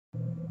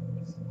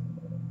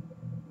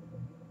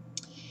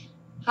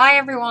Hi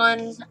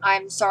everyone.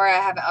 I'm sorry I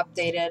haven't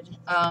updated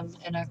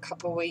in a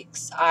couple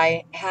weeks.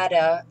 I had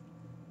a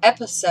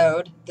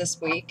episode this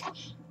week,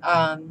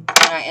 and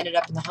I ended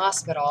up in the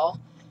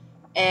hospital,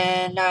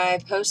 and I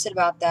posted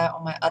about that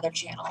on my other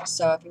channel.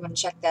 So if you want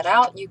to check that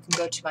out, you can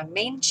go to my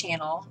main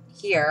channel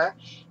here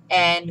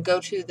and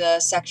go to the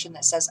section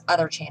that says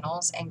other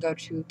channels and go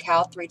to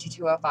Cal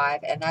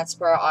 32205, and that's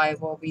where I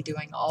will be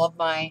doing all of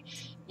my,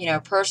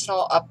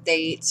 personal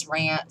updates,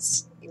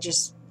 rants,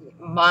 just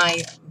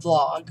my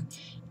vlog.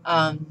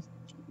 Um,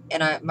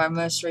 and my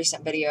most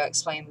recent video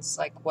explains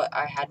like what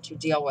I had to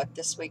deal with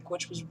this week,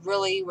 which was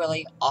really,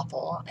 really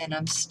awful, and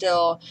I'm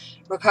still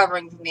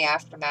recovering from the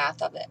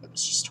aftermath of it. It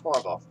was just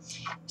horrible.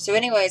 So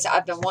anyways,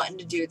 I've been wanting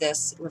to do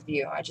this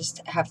review. I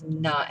just have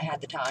not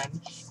had the time,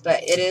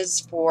 but it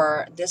is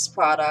for this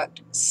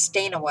product,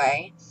 Stain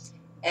Away,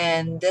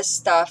 and this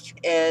stuff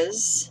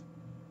is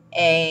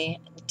a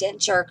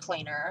denture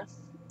cleaner.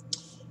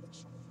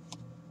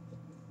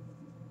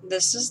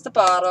 This is the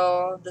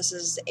bottle. This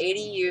is 80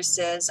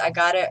 uses. I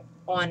got it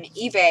on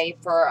eBay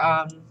for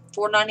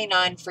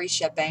 $4.99 free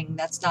shipping.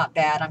 That's not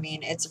bad. I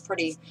mean, it's a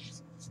pretty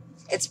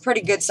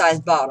good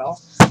sized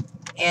bottle.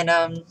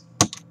 And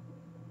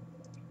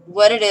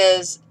what it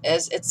is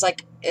it's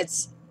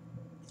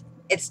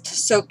to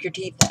soak your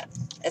teeth in.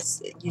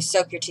 You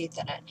soak your teeth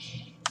in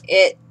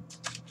it.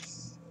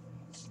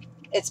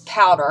 It's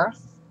powder.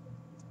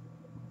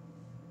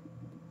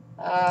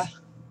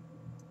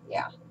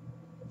 Yeah.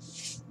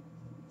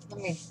 Let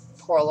me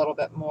pour a little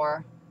bit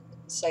more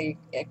so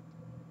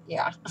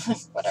yeah,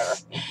 whatever.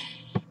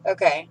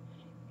 Okay.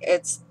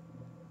 It's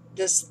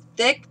this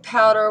thick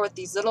powder with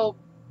these little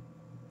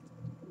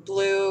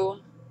blue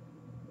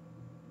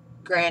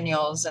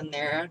granules in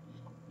there.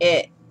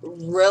 It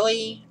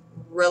really,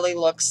 really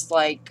looks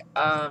like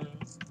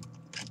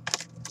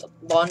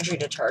laundry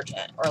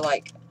detergent or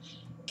like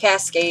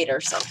Cascade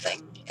or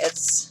something.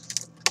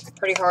 It's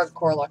pretty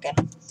hardcore looking.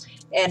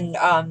 And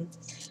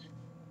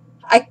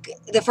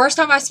the first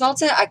time I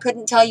smelled it, I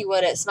couldn't tell you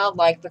what it smelled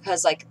like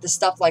because like the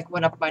stuff like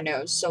went up my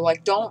nose. So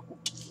like don't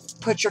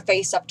put your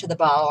face up to the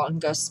bottle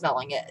and go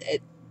smelling it.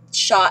 It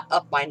shot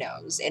up my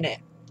nose and it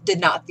did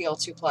not feel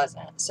too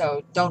pleasant.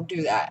 So don't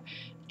do that.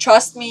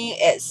 Trust me,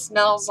 it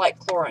smells like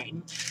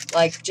chlorine.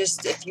 Like,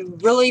 just if you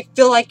really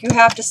feel like you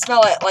have to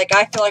smell it, like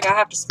I feel like I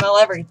have to smell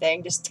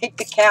everything, just take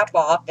the cap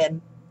off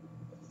and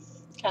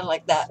kind of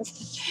like that.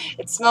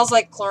 It smells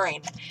like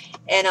chlorine.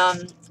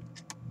 And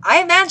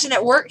I imagine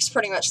it works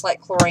pretty much like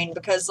chlorine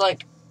because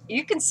like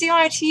you can see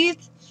my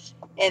teeth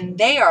and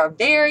they are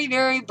very,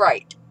 very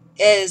bright.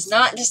 It is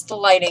not just the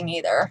lighting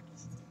either.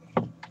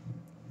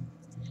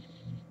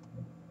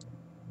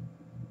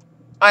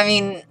 I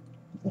mean,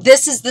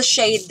 this is the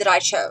shade that I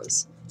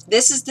chose.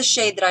 This is the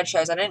shade that I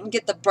chose. I didn't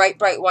get the bright,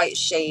 bright white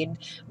shade,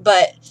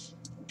 but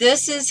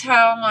this is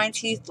how my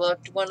teeth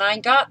looked when I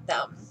got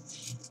them.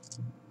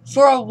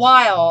 For a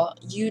while,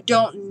 you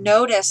don't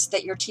notice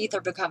that your teeth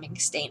are becoming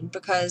stained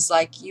because,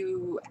 like,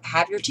 you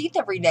have your teeth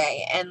every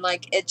day, and,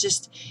 like, it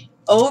just,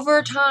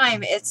 over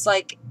time, it's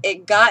like,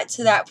 it got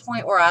to that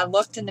point where I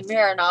looked in the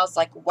mirror and I was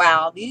like,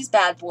 wow, these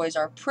bad boys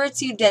are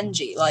pretty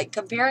dingy. Like,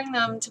 comparing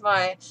them to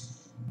my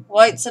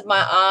whites of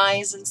my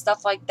eyes and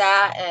stuff like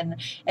that, and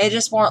they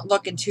just weren't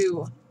looking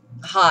too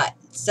hot.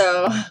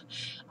 So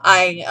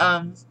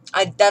I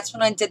that's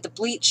when I did the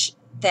bleach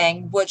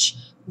thing, which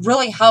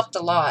really helped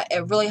a lot.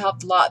 It really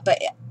helped a lot, but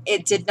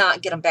it did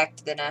not get them back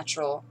to the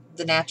natural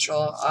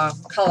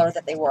color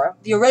that they were,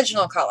 the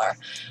original color.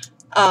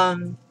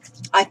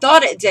 I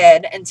thought it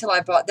did until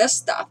I bought this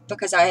stuff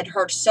because I had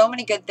heard so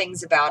many good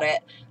things about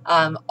it.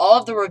 All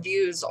of the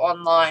reviews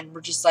online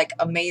were just like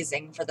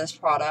amazing for this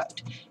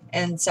product.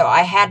 And so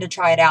I had to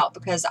try it out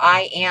because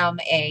I am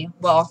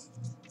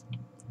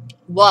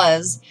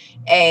was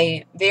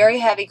a very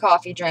heavy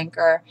coffee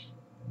drinker,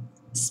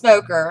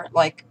 smoker,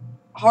 like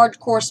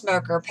hardcore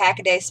smoker,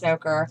 pack-a-day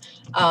smoker,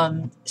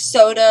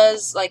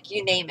 sodas, like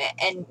you name it.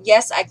 And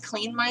yes, I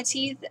clean my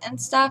teeth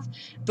and stuff,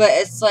 but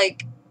it's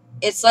like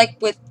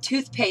with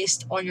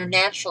toothpaste on your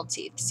natural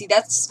teeth. See,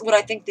 that's what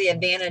I think the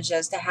advantage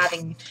is to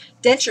having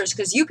dentures,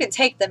 because you can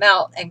take them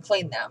out and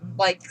clean them.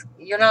 Like,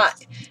 you're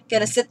not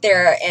going to sit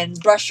there and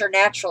brush your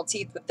natural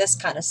teeth with this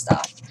kind of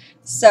stuff.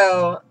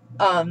 So,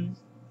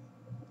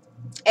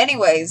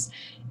 anyways,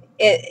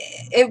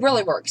 it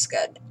really works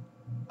good.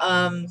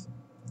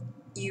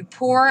 You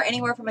pour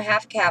anywhere from a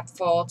half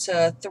capful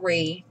to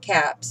 3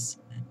 caps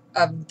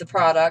of the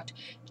product,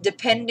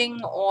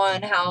 depending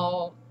on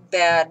how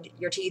bad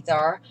your teeth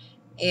are.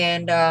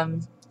 And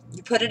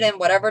you put it in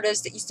whatever it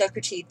is that you soak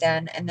your teeth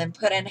in, and then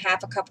put in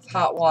half a cup of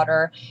hot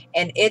water,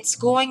 and it's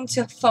going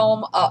to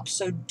foam up.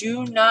 So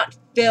do not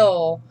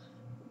fill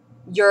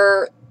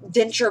your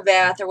denture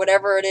bath or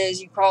whatever it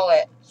is you call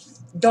it.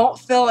 Don't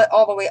fill it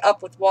all the way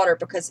up with water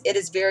because it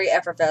is very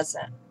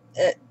effervescent.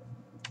 it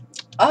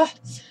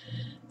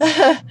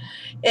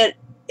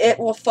it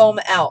will foam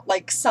out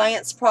like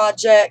science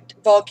project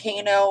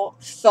volcano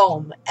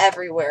foam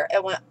everywhere.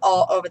 It went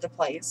all over the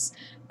place.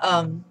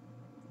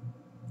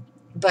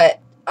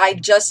 But I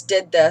just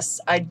did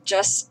this. I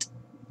just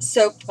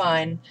soaked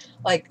mine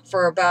like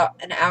for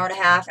about an hour and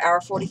a half,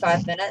 hour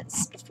 45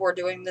 minutes before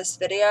doing this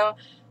video,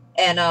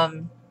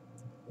 and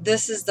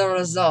this is the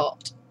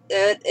result.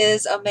 It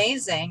is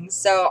amazing.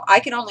 So I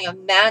can only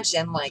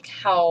imagine like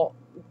how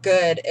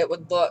good it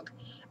would look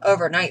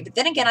overnight. But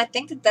then again, I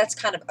think that that's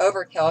kind of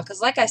overkill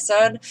because, like I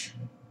said,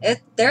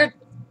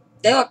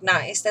 they look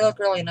nice. They look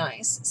really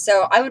nice.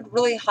 So I would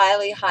really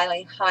highly,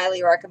 highly,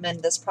 highly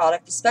recommend this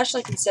product,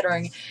 especially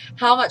considering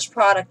how much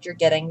product you're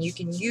getting. You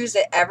can use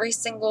it every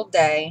single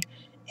day,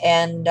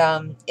 and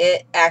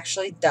it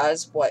actually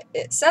does what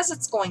it says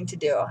it's going to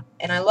do.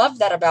 And I love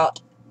that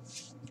about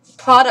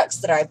products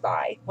that I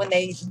buy, when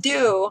they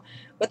do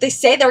what they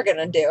say they're going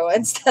to do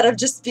instead of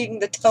just being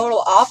the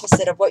total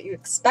opposite of what you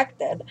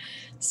expected.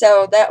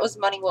 So that was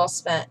money well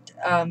spent.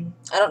 I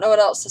don't know what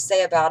else to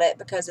say about it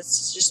because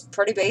it's just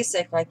pretty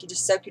basic. Like, you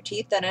just soak your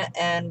teeth in it,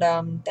 and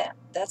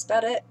that's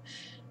about it.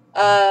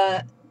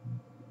 I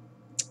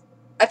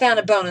found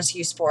a bonus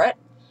use for it.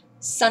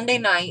 Sunday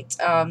night,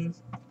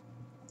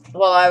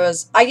 well,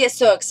 I get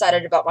so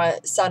excited about my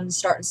son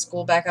starting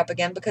school back up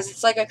again because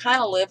it's like I kind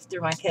of live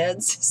through my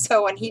kids.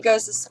 So when he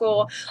goes to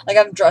school, like,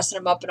 I'm dressing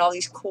him up in all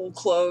these cool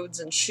clothes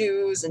and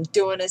shoes and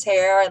doing his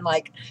hair and,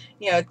 like,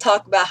 you know,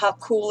 talk about how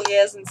cool he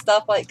is and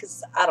stuff, like,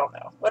 because I don't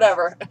know,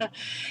 whatever.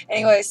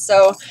 Anyway,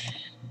 so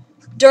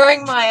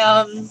during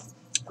my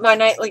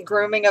nightly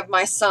grooming of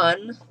my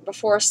son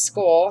before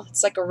school,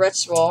 it's like a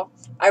ritual,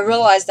 I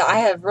realized that I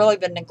have really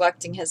been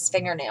neglecting his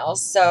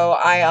fingernails. So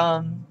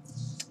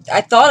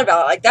I thought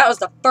about it. Like, that was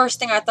the first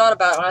thing I thought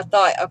about when I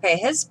thought, okay,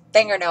 his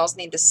fingernails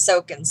need to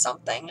soak in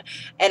something.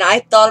 And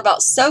I thought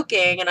about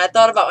soaking, and I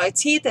thought about my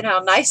teeth and how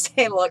nice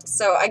they looked.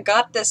 So I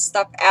got this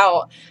stuff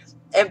out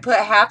and put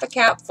half a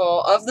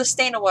capful of the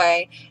stain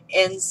away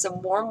in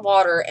some warm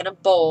water in a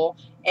bowl.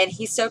 And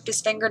he soaked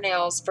his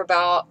fingernails for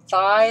about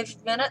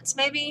 5 minutes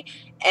maybe.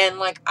 And,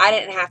 like, I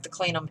didn't have to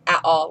clean them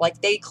at all.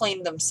 Like, they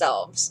cleaned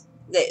themselves.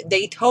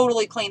 They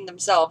totally cleaned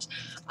themselves.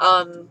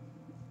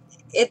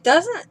 It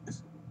doesn't...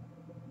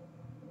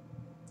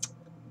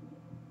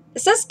 It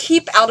says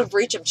keep out of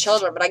reach of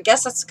children, but I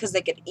guess that's because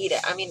they could eat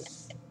it. I mean,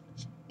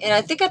 and I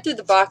think I threw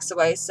the box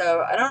away,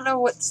 so I don't know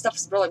what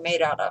stuff's really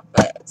made out of,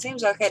 but it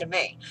seems okay to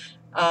me.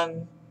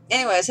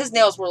 Anyways, his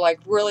nails were, like,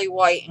 really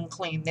white and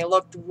clean. They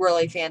looked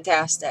really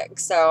fantastic.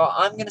 So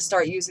I'm going to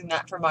start using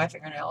that for my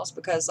fingernails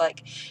because,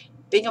 like,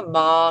 being a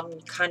mom,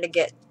 you kind of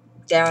get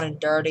down and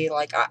dirty.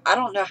 Like, I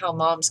don't know how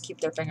moms keep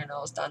their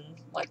fingernails done,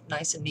 like,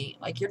 nice and neat.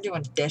 Like, you're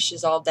doing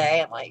dishes all day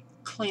and, like,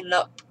 cleaning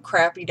up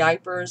crappy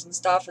diapers and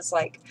stuff. It's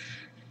like...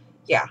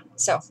 yeah,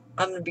 so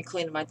I'm going to be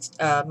cleaning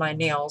my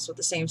nails with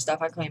the same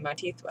stuff I clean my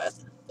teeth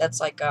with. That's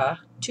like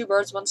 2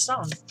 birds, 1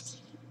 stone.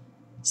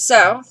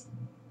 So,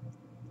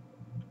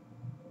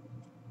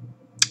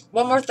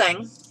 one more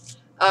thing.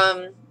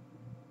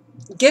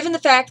 Given the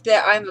fact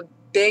that I'm a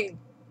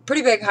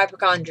pretty big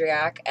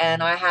hypochondriac,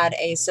 and I had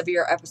a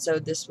severe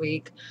episode this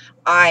week,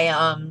 I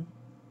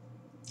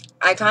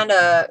kind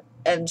of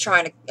am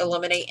trying to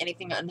eliminate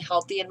anything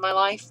unhealthy in my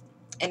life,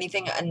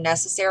 anything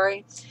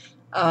unnecessary.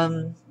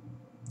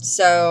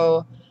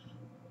 So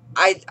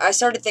I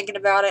started thinking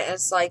about it, and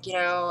it's like, you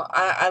know,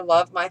 I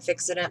love my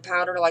Fix-It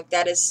powder. Like,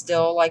 that is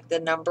still, like, the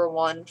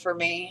 #1 for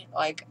me.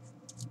 Like,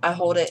 I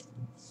hold it,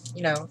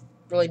 you know,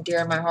 really dear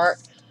in my heart.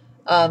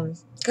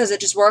 Because it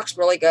just works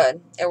really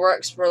good. It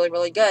works really,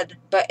 really good.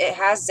 But it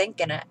has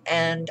zinc in it,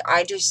 and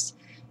I just,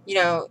 you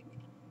know,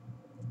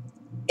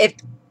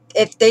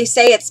 if they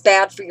say it's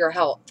bad for your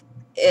health,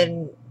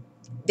 and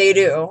they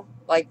do,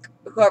 like,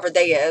 whoever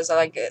they is,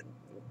 like,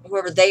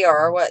 whoever they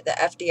are, what, the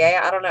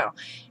FDA, I don't know.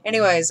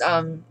 Anyways,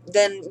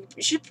 then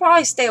you should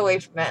probably stay away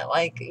from it.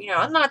 Like, you know,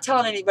 I'm not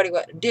telling anybody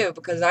what to do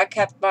because I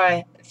kept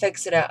my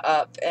Fix-It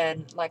up,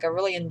 and, like, I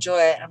really enjoy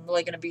it. I'm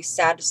really going to be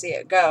sad to see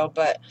it go,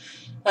 but,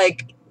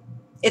 like,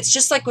 it's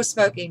just like with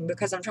smoking,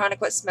 because I'm trying to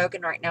quit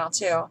smoking right now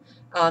too.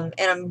 And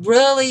I'm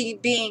really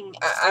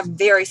I'm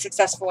very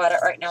successful at it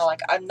right now. Like,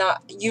 I'm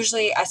not,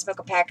 usually I smoke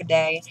a pack a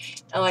day,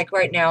 and, like,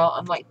 right now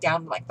I'm, like,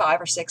 down to, like,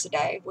 5 or 6 a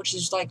day, which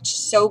is, like,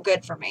 just so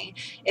good for me.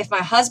 If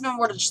my husband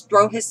were to just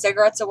throw his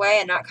cigarettes away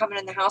and not come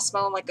in the house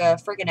smelling like a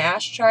freaking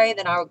ashtray,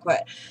 then I would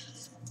quit.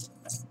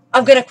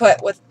 I'm gonna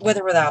quit with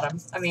or without him.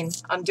 I mean,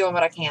 I'm doing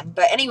what I can.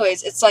 But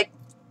anyways, it's like,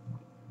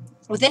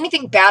 with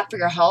anything bad for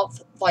your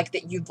health, like,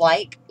 that you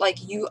like,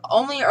 you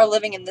only are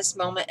living in this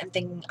moment and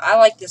thinking, I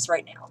like this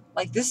right now.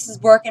 Like, this is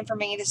working for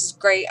me. This is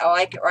great. I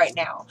like it right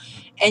now.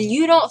 And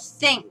you don't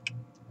think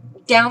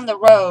down the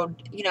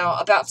road, you know,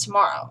 about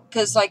tomorrow.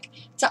 Because, like,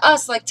 to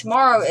us, like,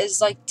 tomorrow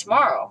is, like,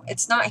 tomorrow.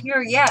 It's not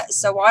here yet.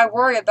 So why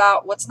worry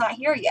about what's not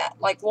here yet?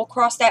 Like, we'll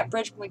cross that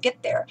bridge when we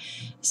get there.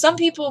 Some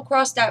people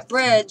cross that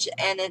bridge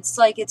and it's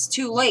like it's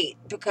too late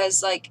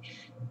because, like,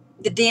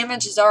 the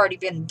damage has already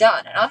been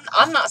done. And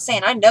I'm not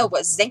saying I know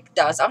what zinc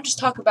does. I'm just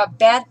talking about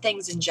bad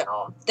things in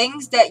general.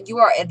 Things that you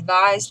are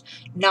advised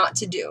not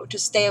to do, to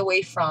stay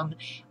away from.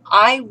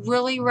 I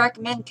really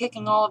recommend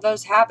kicking all of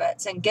those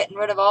habits and getting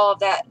rid of all of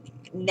that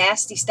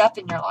nasty stuff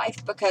in your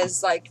life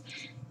because, like,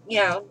 you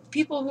know,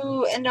 people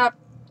who end up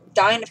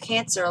dying of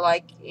cancer,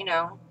 like, you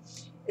know,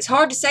 it's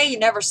hard to say you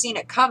never seen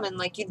it coming.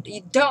 Like,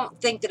 you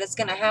don't think that it's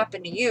going to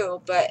happen to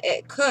you, but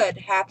it could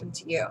happen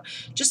to you.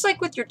 Just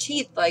like with your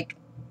teeth, like,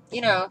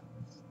 you know,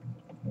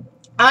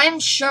 I'm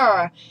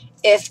sure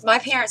if my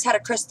parents had a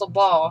crystal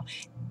ball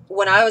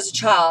when I was a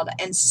child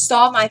and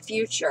saw my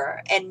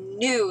future and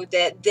knew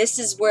that this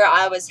is where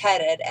I was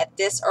headed at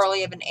this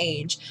early of an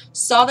age,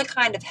 saw the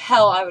kind of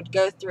hell I would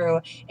go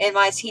through in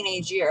my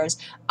teenage years,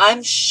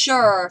 I'm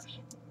sure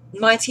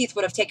my teeth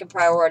would have taken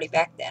priority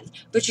back then.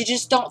 But you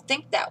just don't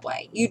think that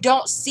way. You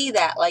don't see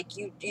that. Like,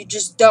 you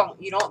just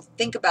don't. You don't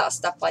think about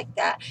stuff like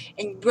that.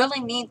 And you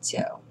really need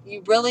to.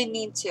 You really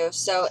need to.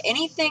 So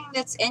anything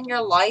that's in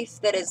your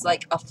life that is,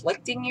 like,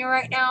 afflicting you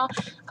right now,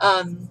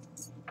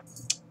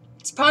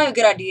 it's probably a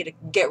good idea to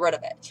get rid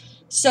of it.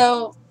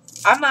 So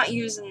I'm not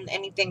using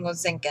anything with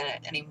zinc in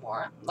it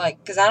anymore. Like,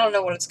 because I don't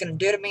know what it's going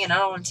to do to me, and I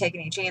don't want to take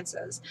any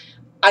chances.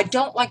 I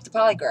don't like the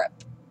Polygrip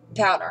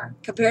powder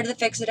compared to the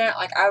Fix-It-Dent.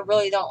 Like, I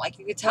really don't. Like,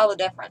 you can tell the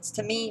difference.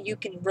 To me, you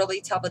can really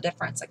tell the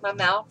difference. Like, my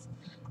mouth,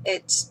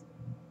 it's,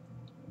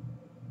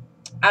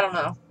 I don't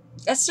know.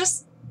 It's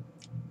just,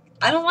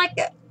 I don't like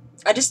it.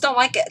 I just don't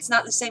like it. It's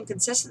not the same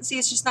consistency.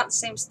 It's just not the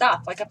same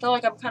stuff. Like, I feel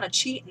like I'm kind of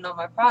cheating on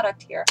my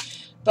product here.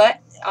 But,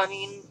 I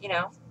mean, you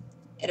know,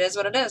 it is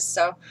what it is.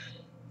 So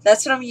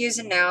that's what I'm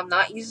using now. I'm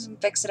not using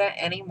Fix-It-Dent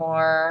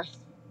anymore.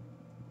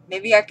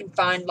 Maybe I can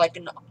find, like,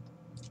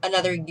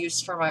 another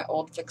use for my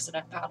old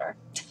Fix-It-Dent powder.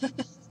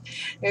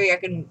 Maybe I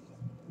can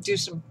do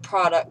some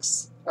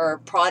products or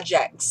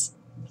projects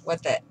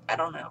with it. I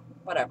don't know.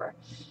 Whatever.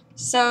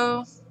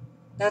 So,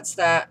 that's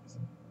that.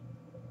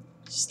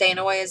 Staying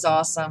away is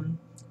awesome.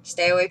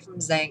 Stay away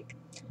from zinc.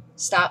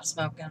 Stop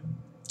smoking.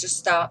 Just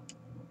stop.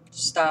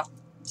 Just stop.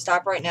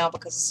 Stop right now,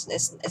 because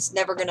it's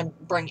never going to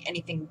bring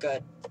anything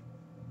good.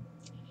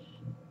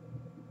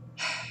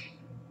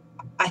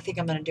 I think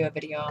I'm going to do a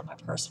video on my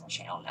personal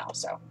channel now,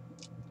 so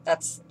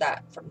that's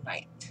that for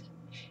tonight.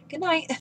 Good night.